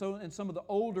in some of the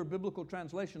older biblical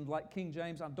translations like King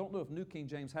James, I don't know if New King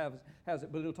James has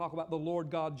it, but it'll talk about the Lord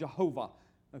God Jehovah.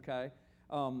 Okay?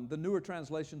 The newer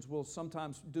translations will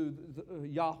sometimes do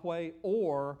Yahweh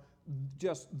or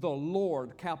just the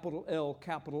Lord, capital L,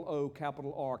 capital O,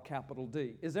 capital R, capital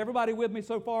D. Is everybody with me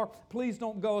so far? Please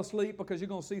don't go asleep because you're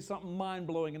going to see something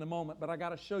mind-blowing in a moment, but I got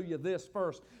to show you this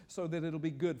first so that it'll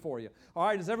be good for you. All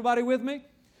right, is everybody with me?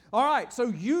 All right,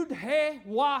 so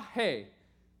Yud-He-Wah-He.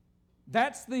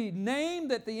 That's the name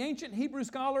that the ancient Hebrew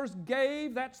scholars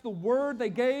gave. That's the word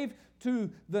they gave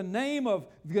to the name of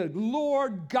the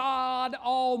Lord God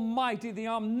Almighty, the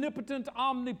omnipotent,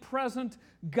 omnipresent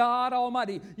God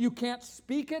Almighty. You can't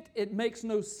speak it. It makes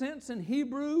no sense in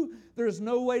Hebrew. There's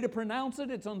no way to pronounce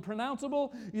it. It's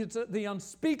unpronounceable. It's the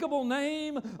unspeakable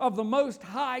name of the Most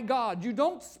High God. You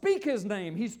don't speak His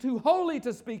name. He's too holy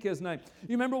to speak His name. You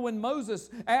remember when Moses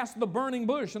asked the burning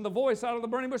bush, and the voice out of the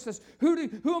burning bush says, who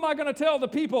am I going to tell the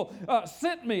people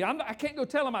sent me? I can't go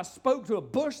tell them I spoke to a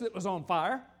bush that was on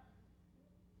fire.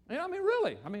 You know,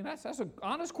 really. That's an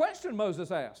honest question Moses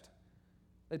asked.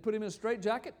 They put him in a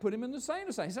straitjacket, put him in the insane.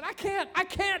 He said, I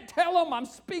can't tell them I'm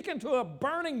speaking to a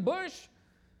burning bush.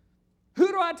 Who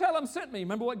do I tell them sent me?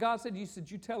 Remember what God said? You said,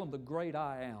 you tell them the great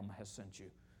I am has sent you.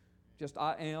 Just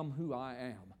I am who I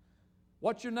am.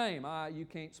 What's your name? You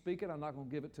can't speak it. I'm not going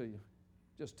to give it to you.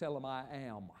 Just tell them I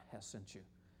am has sent you.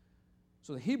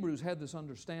 So the Hebrews had this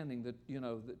understanding that,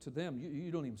 that to them, you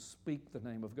don't even speak the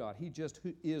name of God. He just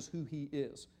is who He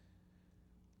is.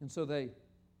 And so they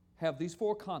have these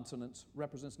four consonants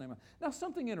represents the name of God. Now,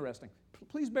 something interesting.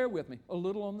 Please bear with me a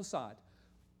little on the side.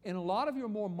 In a lot of your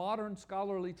more modern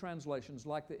scholarly translations,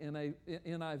 like the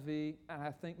NIV, and I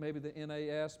think maybe the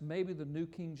NAS, maybe the New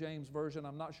King James Version,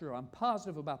 I'm not sure. I'm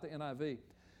positive about the NIV.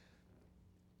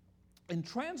 In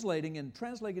translating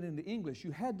into English,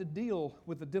 you had to deal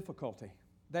with the difficulty.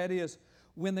 That is,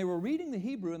 when they were reading the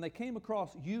Hebrew and they came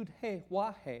across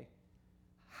Yud-He-Wah-He,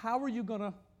 how are you going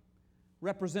to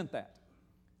represent that?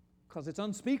 Because it's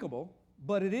unspeakable.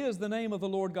 but it is the name of the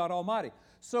Lord God Almighty.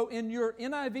 So in your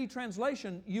NIV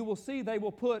translation, you will see they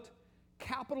will put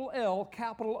capital L,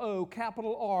 capital O,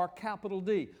 capital R, capital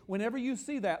D. Whenever you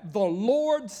see that, the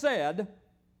Lord said,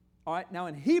 all right, now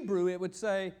in Hebrew it would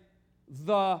say,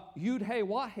 the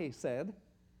Yud-He-Wah-He said,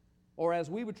 or as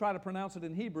we would try to pronounce it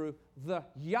in Hebrew, the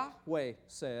Yahweh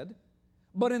said.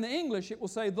 But in the English, it will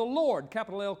say the Lord,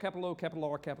 capital L, capital O, capital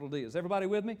R, capital D. Is everybody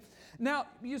with me? Now,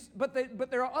 but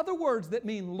there are other words that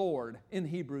mean Lord in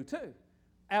Hebrew too.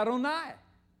 Adonai,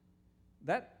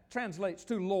 that translates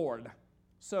to Lord.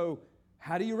 So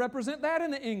how do you represent that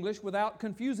in the English without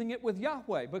confusing it with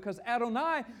Yahweh? Because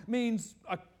Adonai means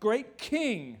a great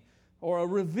king or a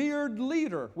revered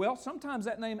leader. Well, sometimes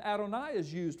that name Adonai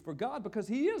is used for God because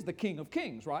He is the King of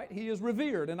Kings, right? He is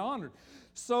revered and honored.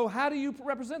 So how do you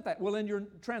represent that? Well, in your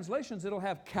translations, it'll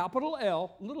have capital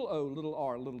L, little o, little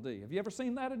r, little d. Have you ever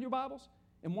seen that in your Bibles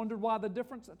and wondered why the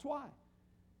difference? That's why.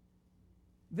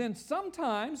 Then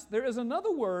sometimes there is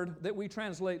another word that we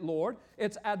translate Lord.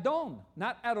 It's Adon,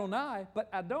 not Adonai, but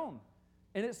Adon.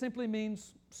 And it simply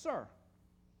means sir.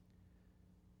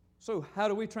 So how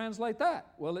do we translate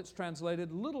that? Well, it's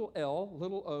translated little l,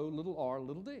 little o, little r,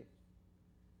 little d.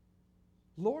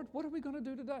 Lord, what are we going to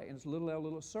do today? And it's little l,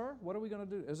 little sir, what are we going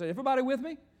to do? Is everybody with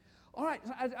me? All right,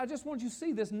 I just want you to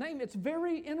see this name. It's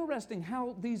very interesting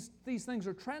how these things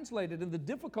are translated and the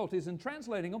difficulties in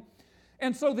translating them.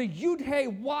 And so the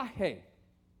Yud-He-Wah-He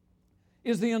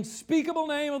is the unspeakable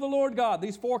name of the Lord God,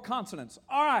 these 4 consonants.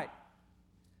 All right,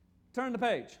 turn the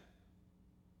page.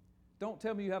 Don't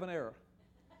tell me you have an error.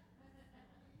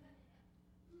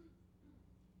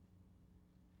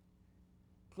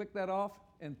 Click that off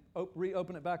and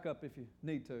reopen it back up if you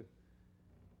need to.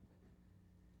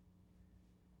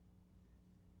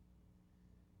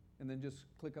 And then just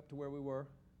click up to where we were.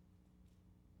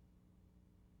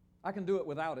 I can do it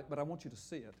without it, but I want you to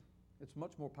see it. It's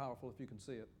much more powerful if you can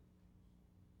see it.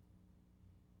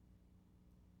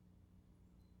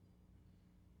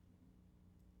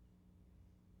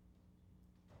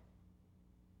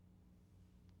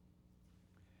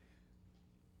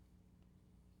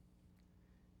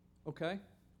 Okay,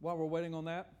 while we're waiting on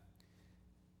that,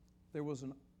 there was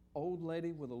an old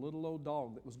lady with a little old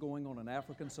dog that was going on an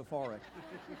African safari.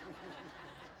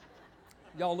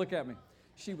 Y'all look at me.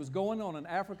 She was going on an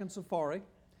African safari,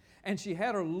 and she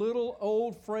had her little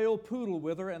old frail poodle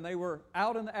with her, and they were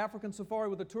out in the African safari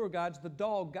with the tour guides. The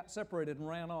dog got separated and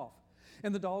ran off.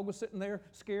 And the dog was sitting there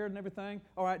scared and everything.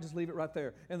 All right, just leave it right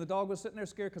there. And the dog was sitting there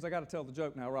scared, because I got to tell the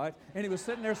joke now, right? And he was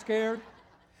sitting there scared.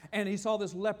 And he saw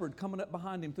this leopard coming up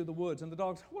behind him through the woods. And the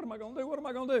dog said, what am I going to do? What am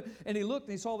I going to do? And he looked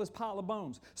and he saw this pile of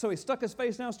bones. So he stuck his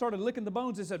face down, started licking the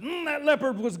bones, and said, that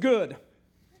leopard was good.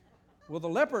 Well, the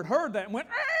leopard heard that and went,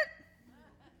 Arr!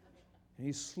 And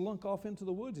he slunk off into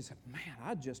the woods. He said, man,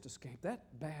 I just escaped that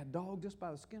bad dog just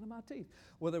by the skin of my teeth.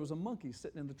 Well, there was a monkey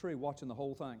sitting in the tree watching the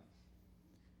whole thing.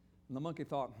 And the monkey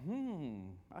thought,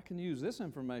 I can use this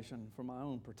information for my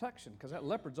own protection, because that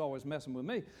leopard's always messing with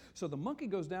me. So the monkey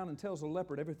goes down and tells the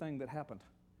leopard everything that happened.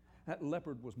 That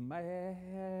leopard was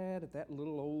mad at that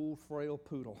little old frail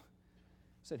poodle.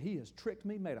 Said, he has tricked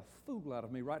me, made a fool out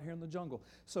of me right here in the jungle.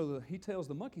 So he tells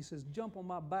the monkey, says, jump on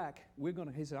my back.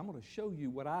 He said, I'm going to show you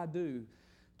what I do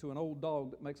to an old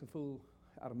dog that makes a fool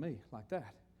out of me like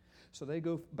that. So they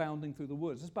go bounding through the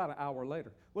woods. It's about an hour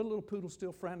later. Well, the little poodle's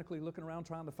still frantically looking around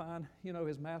trying to find,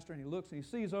 his master, and he looks and he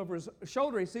sees over his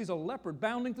shoulder, he sees a leopard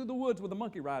bounding through the woods with a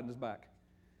monkey riding his back.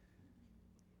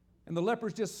 And the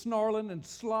leopard's just snarling and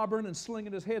slobbering and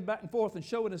slinging his head back and forth and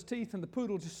showing his teeth, and the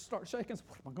poodle just starts shaking.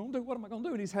 What am I going to do? What am I going to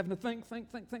do? And he's having to think.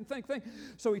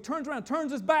 So he turns around,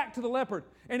 turns his back to the leopard,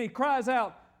 and he cries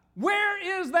out,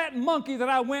 where is that monkey that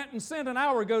I went and sent an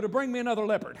hour ago to bring me another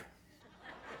leopard?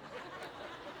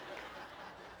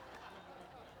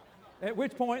 At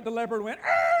which point the leopard went,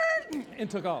 and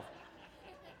took off.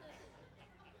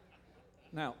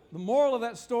 Now, the moral of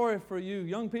that story for you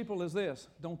young people is this.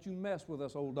 Don't you mess with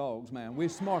us old dogs, man. We're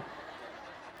smart.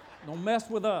 Don't mess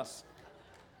with us.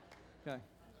 Okay.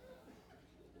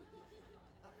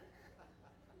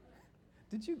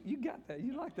 Did you got that?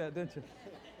 You liked that, didn't you?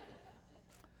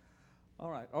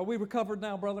 All right. Are we recovered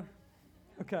now, brother?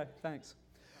 Okay, thanks.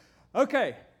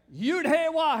 Okay.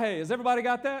 Yud-He-Wah-He. Has everybody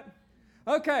got that?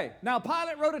 Okay, now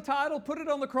Pilate wrote a title, put it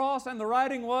on the cross, and the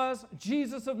writing was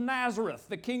Jesus of Nazareth,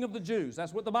 the King of the Jews.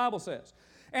 That's what the Bible says.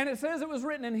 And it says it was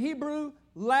written in Hebrew,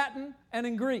 Latin, and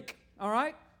in Greek. All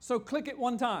right? So click it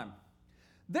one time.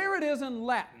 There it is in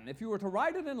Latin. If you were to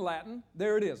write it in Latin,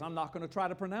 there it is. I'm not going to try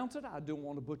to pronounce it. I don't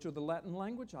want to butcher the Latin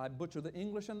language. I butcher the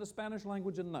English and the Spanish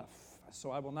language enough,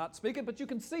 so I will not speak it, but you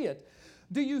can see it.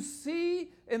 Do you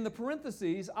see in the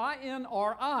parentheses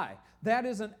INRI? That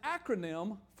is an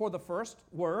acronym for the first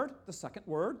word, the second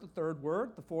word, the third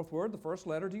word, the fourth word, the first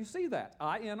letter. Do you see that?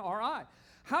 INRI.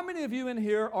 How many of you in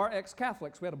here are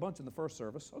ex-Catholics? We had a bunch in the first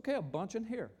service. Okay, a bunch in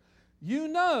here. You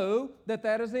know that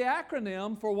that is the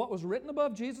acronym for what was written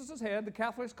above Jesus' head. The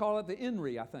Catholics call it the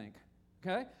INRI, I think.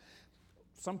 Okay?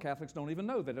 Some Catholics don't even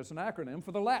know that it's an acronym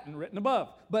for the Latin written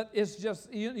above. But it's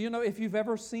just, you know, if you've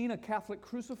ever seen a Catholic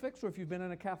crucifix or if you've been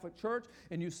in a Catholic church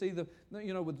and you see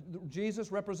with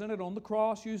Jesus represented on the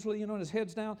cross, usually, and his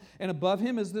head's down, and above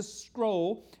him is this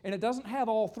scroll, and it doesn't have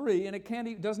all three, and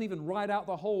it doesn't even write out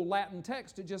the whole Latin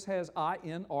text. It just has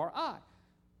INRI.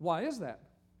 Why is that?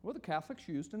 Well, the Catholics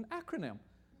used an acronym.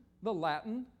 The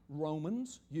Latin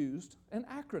Romans used an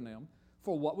acronym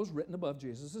for what was written above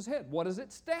Jesus' head. What does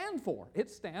it stand for?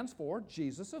 It stands for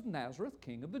Jesus of Nazareth,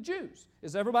 King of the Jews.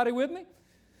 Is everybody with me?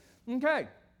 Okay.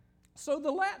 So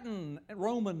the Latin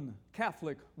Roman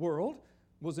Catholic world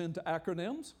was into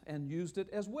acronyms and used it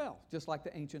as well, just like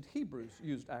the ancient Hebrews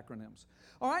used acronyms.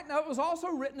 All right, now it was also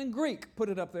written in Greek. Put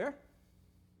it up there.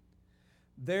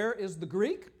 There is the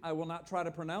Greek. I will not try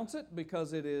to pronounce it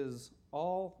because it is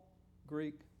all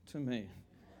Greek to me.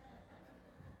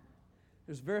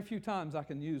 There's very few times I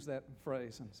can use that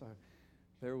phrase, and so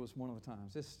there was one of the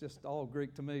times. It's just all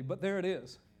Greek to me, but there it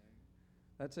is.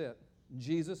 That's it.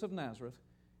 Jesus of Nazareth,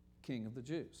 King of the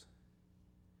Jews.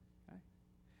 Okay?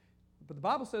 But the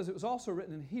Bible says it was also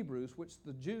written in Hebrews, which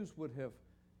the Jews would have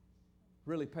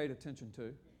really paid attention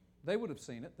to. They would have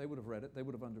seen it. They would have read it. They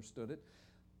would have understood it.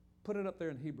 Put it up there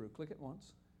in Hebrew. Click it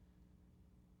once.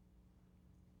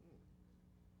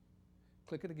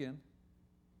 Click it again.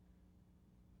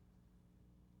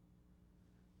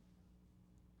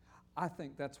 I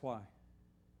think that's why.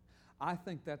 I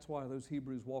think that's why those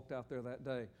Hebrews walked out there that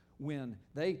day when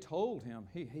they told him,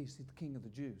 he's the king of the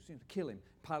Jews, to kill him.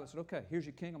 Pilate said, okay, here's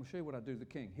your king. I'm going to show you what I do to the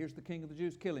king. Here's the king of the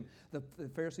Jews, kill him. The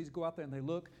Pharisees go out there and they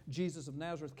look, Jesus of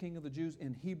Nazareth, King of the Jews,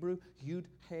 in Hebrew,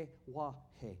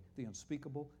 Yud-He-Wah-He, the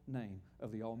unspeakable name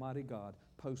of the Almighty God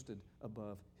posted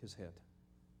above his head.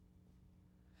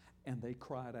 And they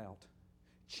cried out,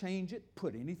 change it,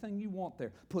 put anything you want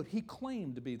there. Put he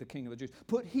claimed to be the King of the Jews.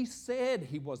 Put he said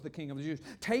he was the King of the Jews.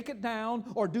 Take it down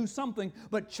or do something,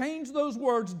 but change those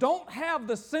words. Don't have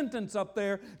the sentence up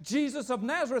there, Jesus of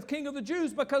Nazareth, King of the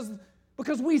Jews, because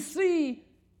we see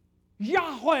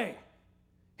Yahweh.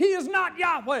 He is not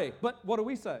Yahweh. But what do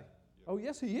we say? Oh,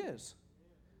 yes, he is.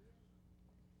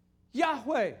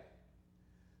 Yahweh.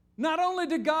 Not only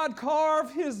did God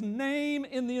carve his name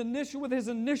with his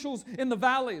initials in the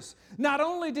valleys, not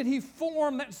only did he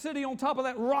form that city on top of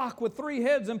that rock with 3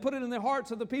 heads and put it in the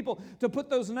hearts of the people to put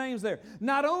those names there.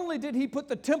 Not only did he put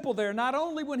the temple there, not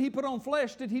only when he put on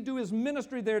flesh did he do his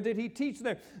ministry there, did he teach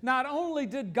there. Not only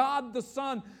did God the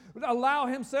Son allow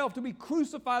himself to be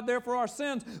crucified there for our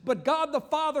sins, but God the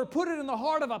Father put it in the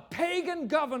heart of a pagan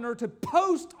governor to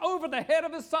post over the head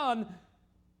of his Son,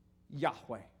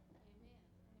 Yahweh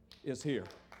is here.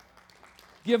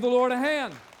 Give the Lord a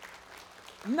hand.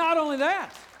 Not only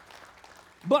that,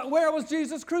 but where was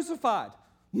Jesus crucified?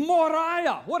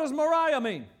 Moriah. What does Moriah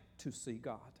mean? To see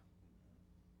God.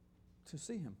 To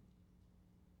see him.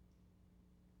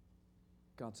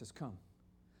 God says, come.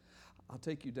 I'll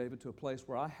take you, David, to a place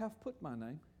where I have put my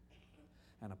name,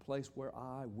 and a place where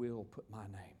I will put my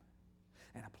name,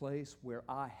 and a place where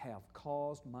I have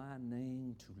caused my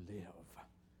name to live.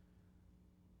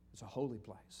 It's a holy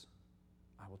place.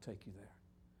 I will take you there.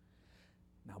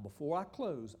 Now, before I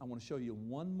close, I want to show you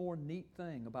one more neat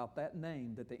thing about that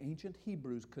name that the ancient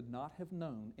Hebrews could not have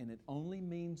known, and it only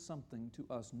means something to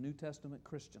us New Testament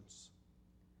Christians.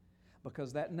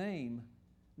 Because that name,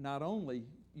 not only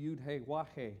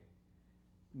Yud-He-Wah-He,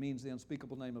 means the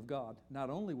unspeakable name of God, not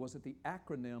only was it the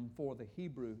acronym for the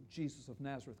Hebrew Jesus of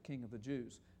Nazareth, King of the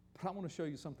Jews, but I want to show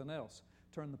you something else.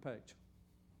 Turn the page.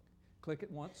 Click it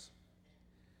once.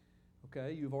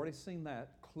 Okay, you've already seen that.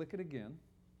 Click it again.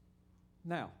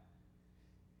 Now,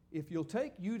 if you'll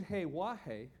take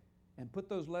Yud-He-Wah-He and put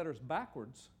those letters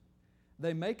backwards,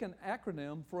 they make an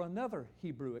acronym for another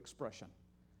Hebrew expression.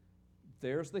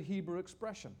 There's the Hebrew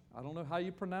expression. I don't know how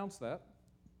you pronounce that,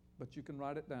 but you can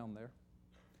write it down there.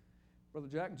 Brother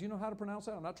Jack, do you know how to pronounce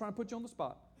that? I'm not trying to put you on the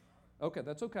spot. Okay,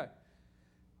 that's okay.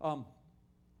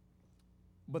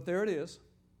 But there it is.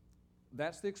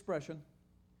 That's the expression.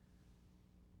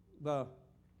 The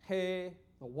He,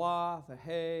 the Wah, the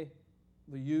He,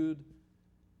 the Yud.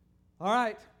 All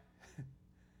right.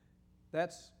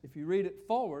 That's, if you read it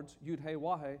forwards,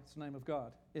 Yud-He-Wah-He, it's the name of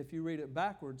God. If you read it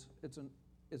backwards, it's an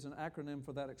acronym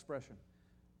for that expression.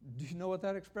 Do you know what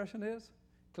that expression is?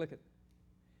 Click it.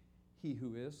 He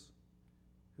who is,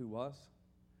 who was,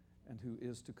 and who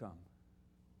is to come.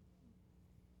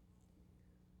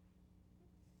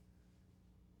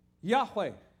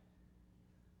 Yahweh,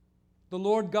 the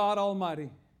Lord God Almighty.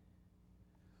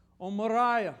 On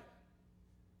Moriah,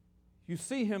 you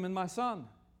see him in my Son.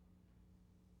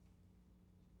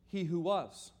 He who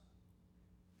was,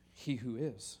 he who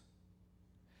is,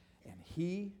 and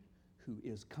he who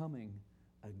is coming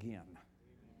again.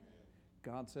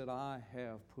 God said, I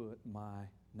have put my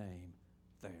name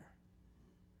there.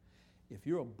 If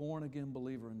you're a born-again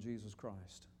believer in Jesus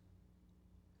Christ,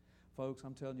 folks,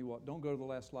 I'm telling you what, don't go to the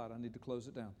last slide. I need to close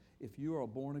it down. If you are a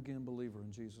born-again believer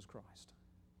in Jesus Christ,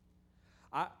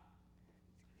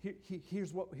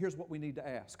 here's what we need to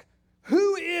ask.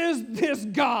 Who is this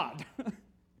God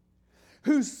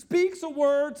who speaks a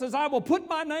word, says, I will put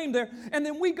my name there, and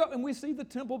then we go and we see the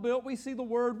temple built, we see the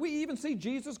Word, we even see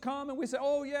Jesus come, and we say,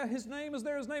 oh yeah, His name is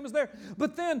there, His name is there.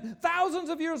 But then, thousands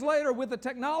of years later, with the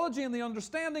technology and the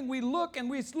understanding, we look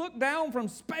down from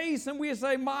space, and we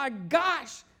say, my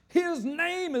gosh, His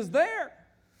name is there.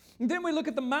 And then we look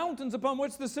at the mountains upon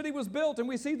which the city was built, and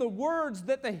we see the words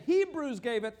that the Hebrews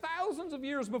gave it thousands of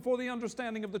years before the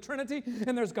understanding of the Trinity.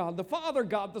 And there's God the Father,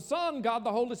 God the Son, God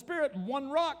the Holy Spirit, one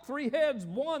rock, three heads,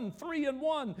 one, three in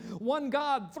one. One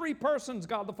God, three persons,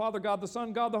 God the Father, God the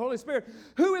Son, God the Holy Spirit.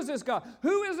 Who is this God?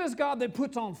 Who is this God that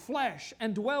puts on flesh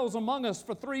and dwells among us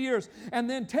for 3 years and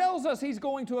then tells us He's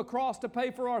going to a cross to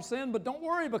pay for our sin? But don't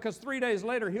worry, because 3 days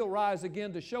later He'll rise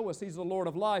again to show us He's the Lord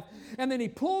of life. And then He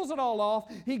pulls it all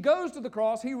off. He goes to the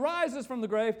cross, He rises from the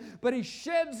grave, but He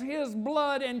sheds His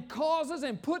blood and causes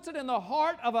and puts it in the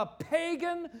heart of a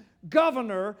pagan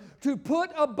governor to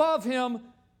put above Him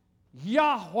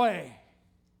Yahweh.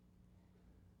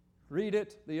 Read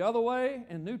it the other way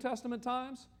in New Testament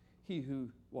times. He who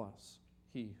was,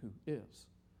 He who is,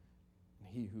 and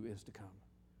He who is to come.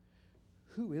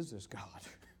 Who is this God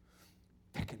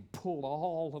that can pull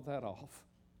all of that off?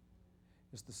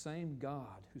 It's the same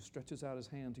God who stretches out His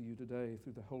hand to you today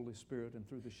through the Holy Spirit and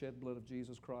through the shed blood of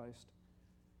Jesus Christ.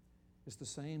 It's the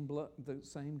same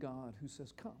God who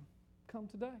says, come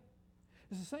today.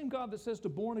 It's the same God that says to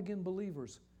born-again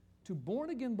believers,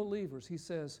 He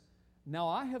says, now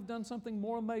I have done something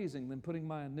more amazing than putting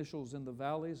my initials in the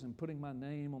valleys and putting my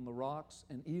name on the rocks,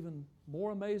 and even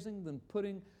more amazing than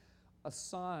putting a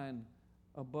sign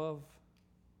above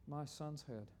my son's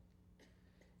head.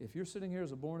 If you're sitting here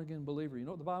as a born-again believer, you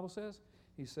know what the Bible says?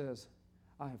 He says,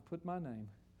 I have put my name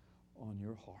on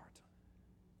your heart.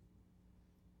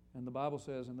 And the Bible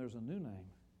says, and there's a new name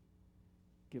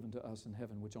given to us in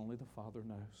heaven, which only the Father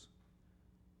knows.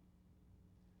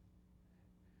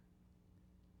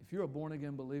 If you're a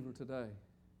born-again believer today,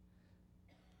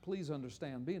 please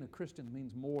understand, being a Christian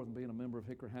means more than being a member of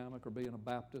Hickory Hammock or being a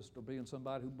Baptist or being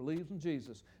somebody who believes in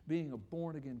Jesus. Being a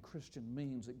born-again Christian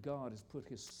means that God has put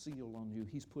His seal on you.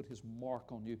 He's put His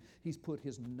mark on you. He's put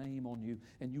His name on you,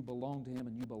 and you belong to Him,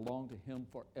 and you belong to Him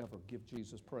forever. Give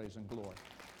Jesus praise and glory.